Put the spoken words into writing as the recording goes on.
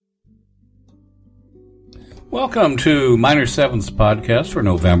Welcome to Minor Seventh's podcast for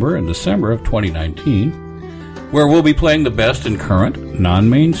November and December of 2019, where we'll be playing the best in current,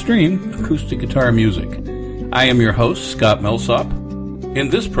 non-mainstream acoustic guitar music. I am your host, Scott Millsop. In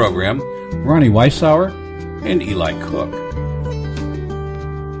this program, Ronnie Weissauer and Eli Cook.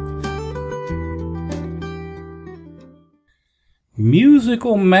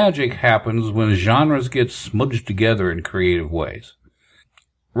 Musical magic happens when genres get smudged together in creative ways.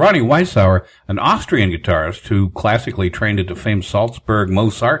 Ronnie Weissauer, an Austrian guitarist who classically trained at the famed Salzburg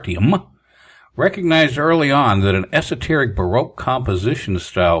Mozarteum, recognized early on that an esoteric Baroque composition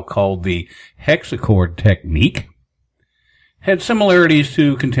style called the hexachord technique had similarities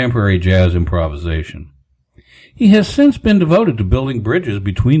to contemporary jazz improvisation. He has since been devoted to building bridges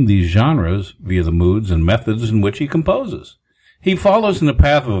between these genres via the moods and methods in which he composes. He follows in the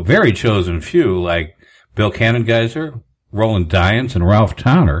path of a very chosen few like Bill Cannengeiser, Roland Dyens, and Ralph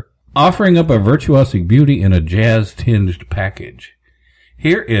Towner, offering up a virtuosic beauty in a jazz-tinged package.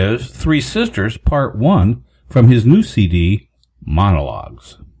 Here is Three Sisters Part 1 from his new CD,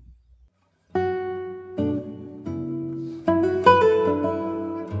 Monologues.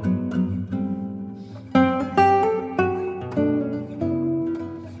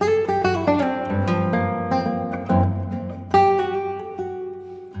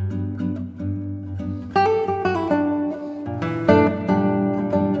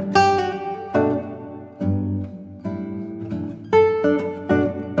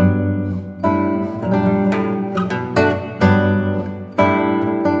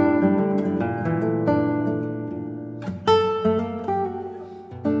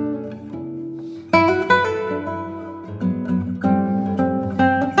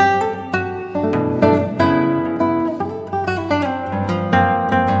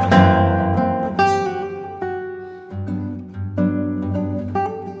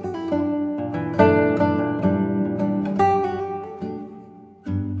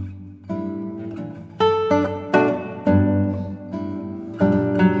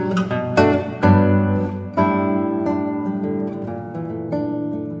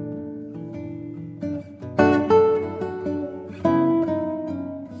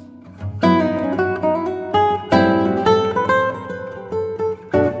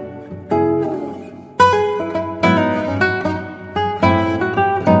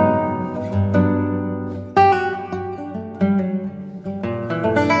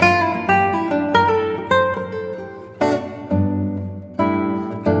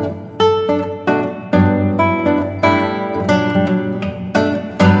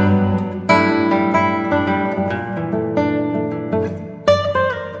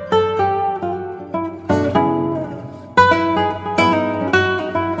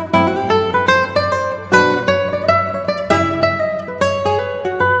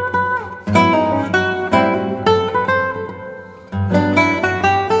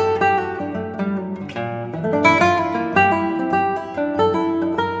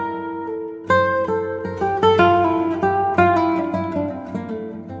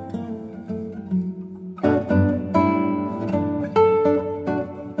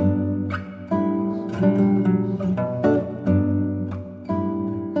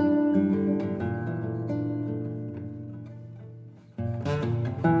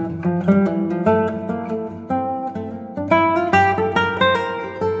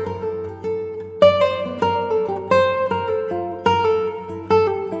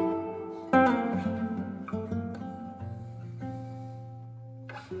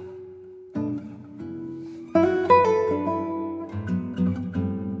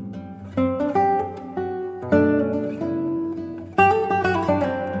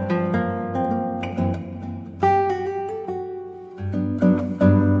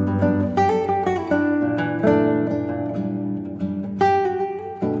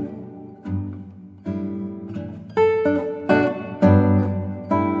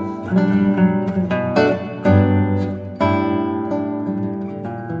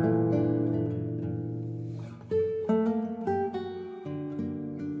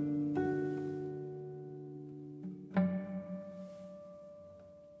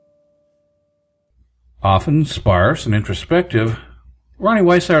 Often sparse and introspective, Ronnie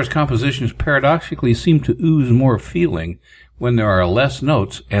Weissauer's compositions paradoxically seem to ooze more feeling when there are less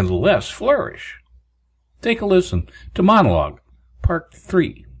notes and less flourish. Take a listen to Monologue, Part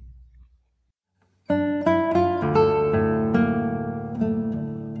 3.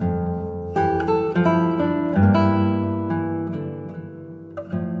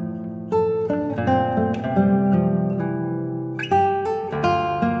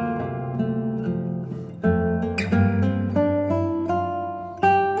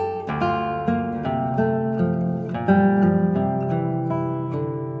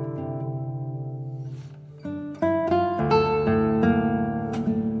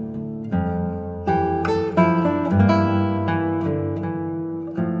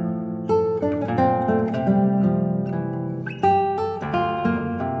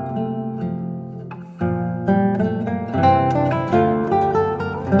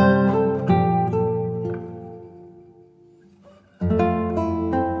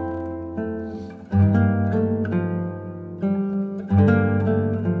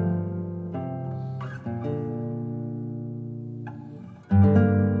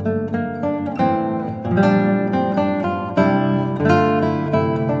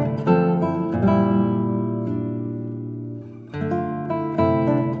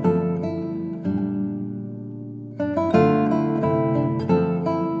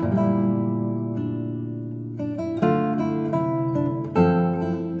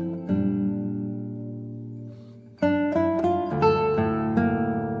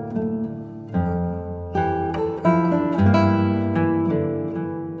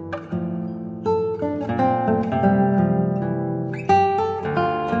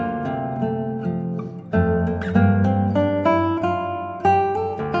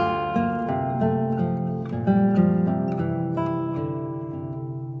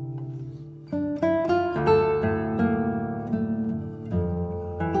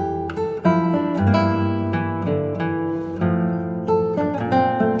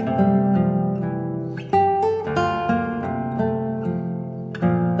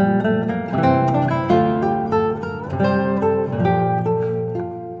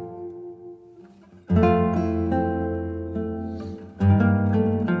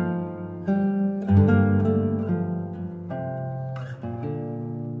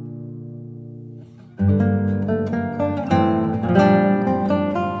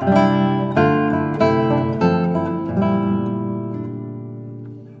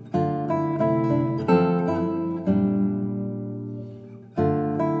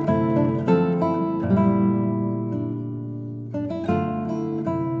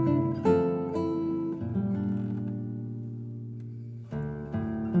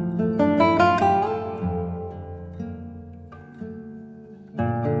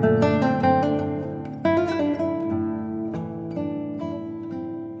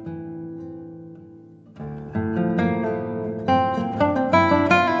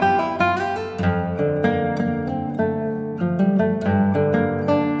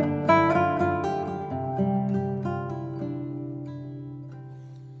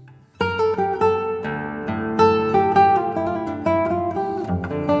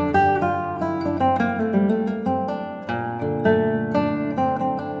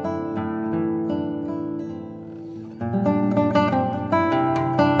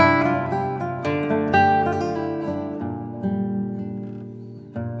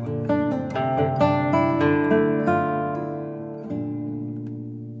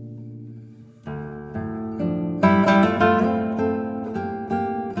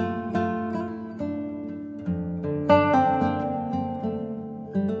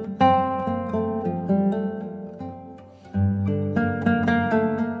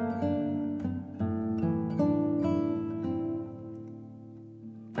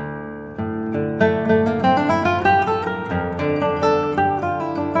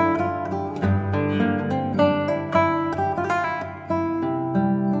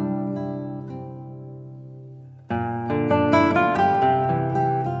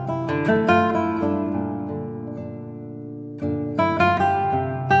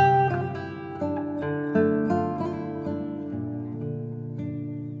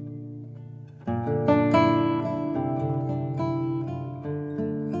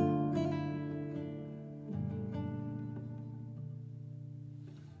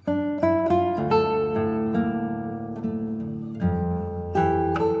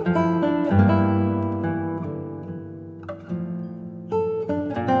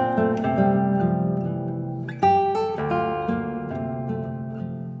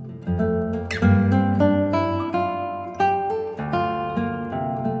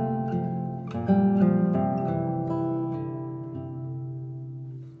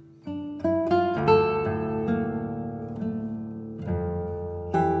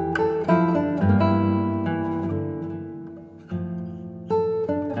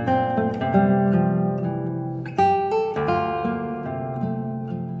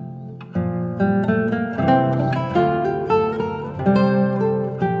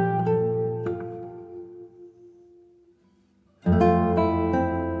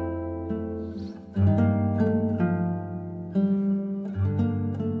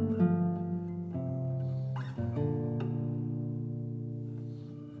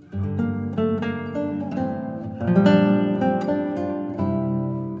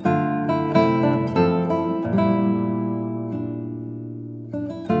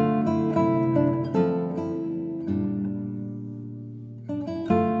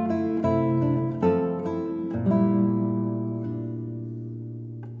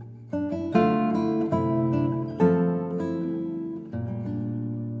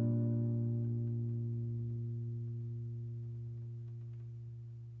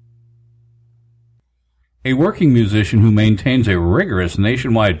 A working musician who maintains a rigorous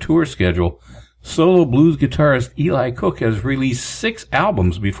nationwide tour schedule, solo blues guitarist Eli Cook has released 6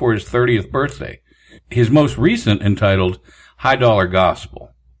 albums before his 30th birthday, his most recent entitled High Dollar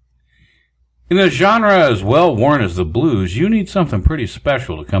Gospel. In a genre as well-worn as the blues, you need something pretty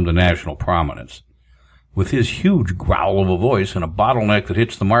special to come to national prominence. With his huge growl of a voice and a bottleneck that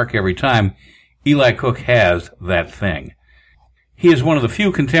hits the mark every time, Eli Cook has that thing. He is one of the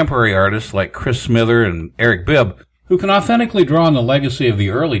few contemporary artists like Chris Smither and Eric Bibb who can authentically draw on the legacy of the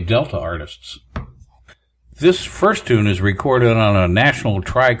early Delta artists. This first tune is recorded on a National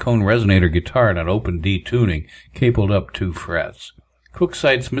Tricone Resonator guitar in an open D tuning, capled up 2 frets. Cook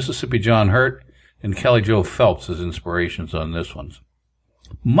cites Mississippi John Hurt and Kelly Joe Phelps as inspirations on this one.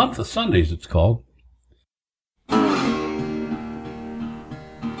 Month of Sundays, it's called.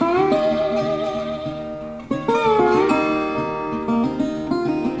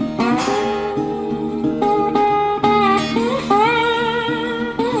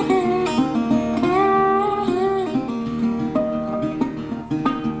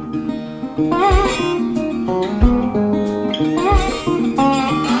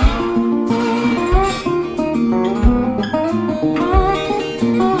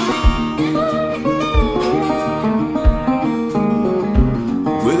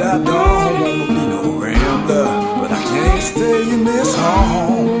 I don't wanna be no rambler, but I can't stay in this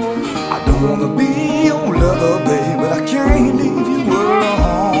home. I don't wanna be your lover, babe, but I can't leave you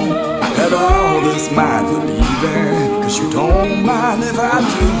alone. I got all this mind for leaving, 'cause you don't mind if I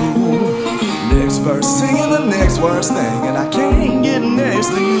do. Next verse singing the next worst thing, and I can't get next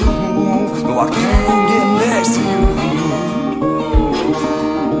to you. No, I can't get next to you.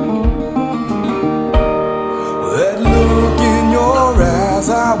 That look in your eyes,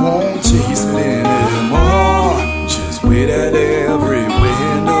 I won't chase it anymore. Just wait at every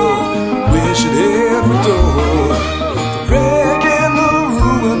window, wish at every door. The wreck and the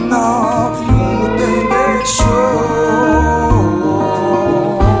ruin are the only thing that show.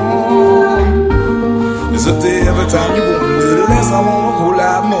 Is that every time you want a little less, I want a whole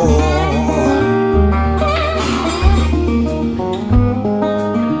lot more.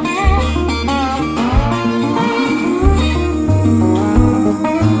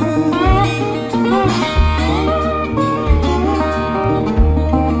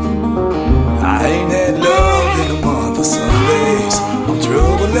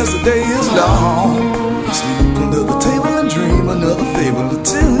 As the day is long, sleep under the table and dream another fable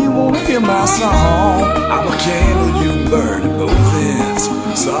until you wanna hear my song. I'm a candle you burn at both ends.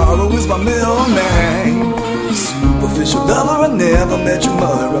 Sorrow is my middle name. Superficial lover, I never met your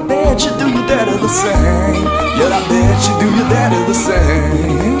mother. I bet you do your daddy the same. Yet I bet you do your daddy the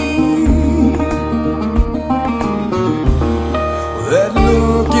same. That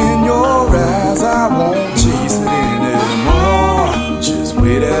look in your eyes, I won't chase it anymore. Just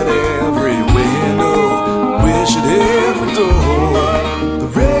wait at every window, wish at every door. The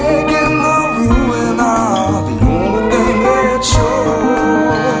wreck and the ruin are the only thing that show.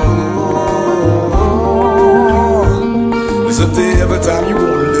 Is that every time you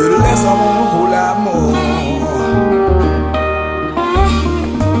want a little less, I want a whole lot more.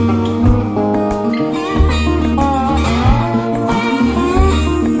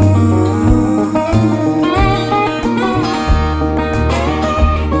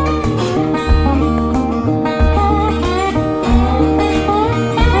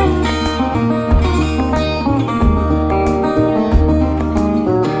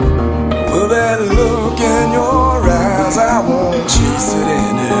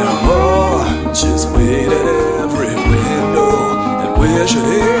 Wish at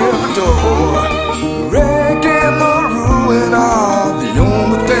every door. The wreck and the ruin are the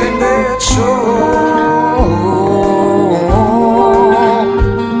only thing that show.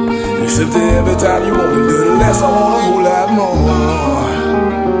 Except every time you want a little less, I want a whole lot more.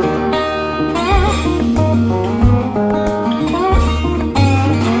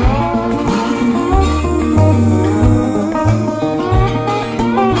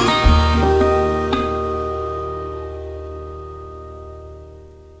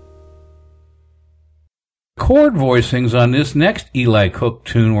 Chord voicings on this next Eli Cook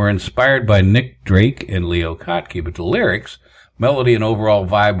tune were inspired by Nick Drake and Leo Kottke, but the lyrics, melody, and overall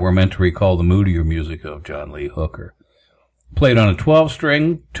vibe were meant to recall the moodier music of John Lee Hooker. Played on a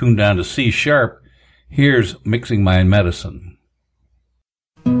 12-string, tuned down to C sharp, here's Mixing My Medicine.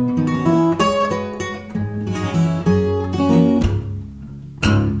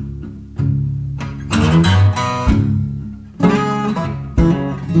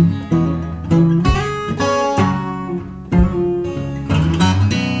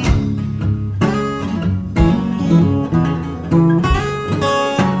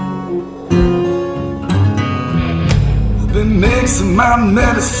 My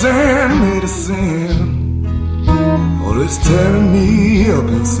medicine, all it's tearing me up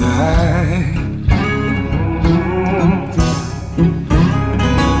inside.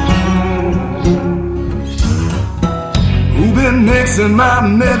 Who've been mixing my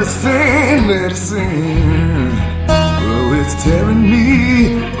medicine? Oh, it's tearing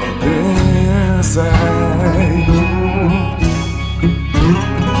me up inside.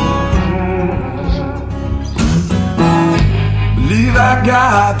 I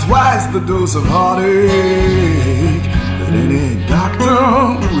got twice the dose of heartache that any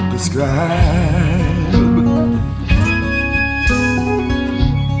doctor would prescribe.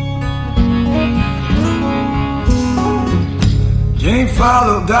 Can't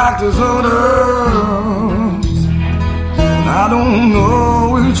follow doctor's orders, I don't know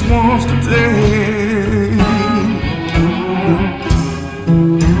which ones to take.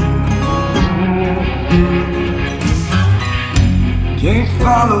 Can't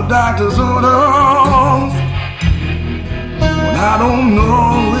follow doctor's orders when I don't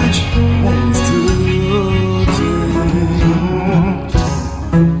know which ones to take.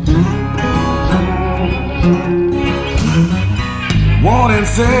 One in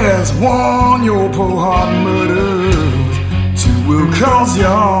has worn your poor heart murders, too will cause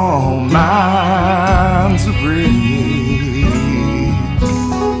your mind to break.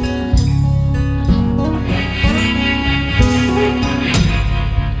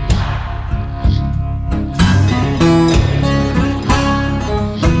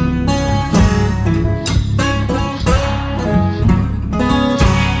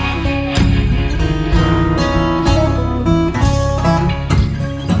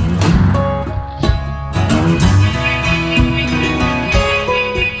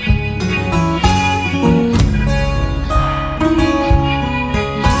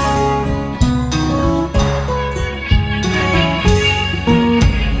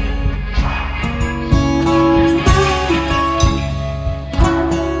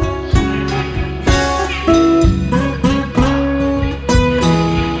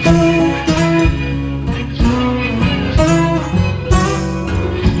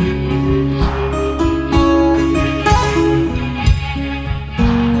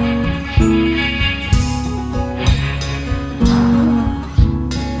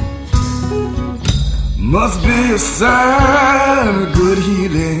 Must be a sign of good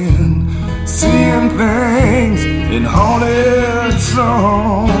healing, seeing things in haunted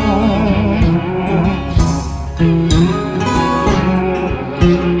song.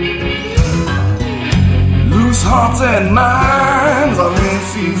 Loose hearts and minds are in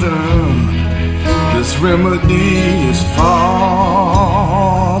season. This remedy is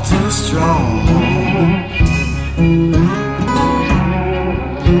far too strong.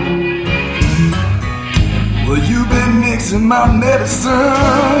 Well, you've been mixing my medicine.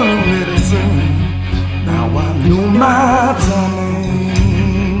 Now I know my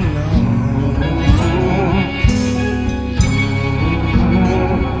timing.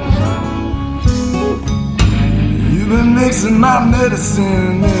 You've been mixing my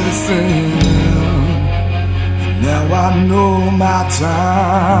medicine. Now I know my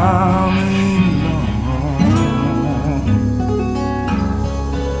timing.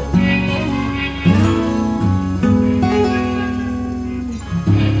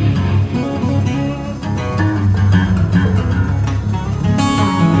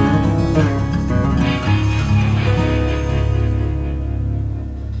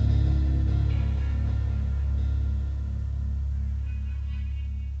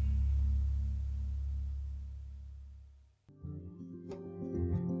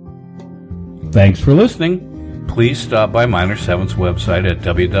 Thanks for listening. Please stop by Minor Seventh's website at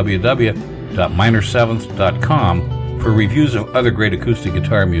www.minor7th.com for reviews of other great acoustic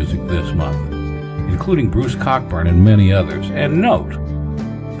guitar music this month, including Bruce Cockburn and many others. And note,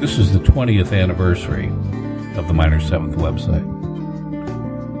 this is the 20th anniversary of the Minor Seventh website.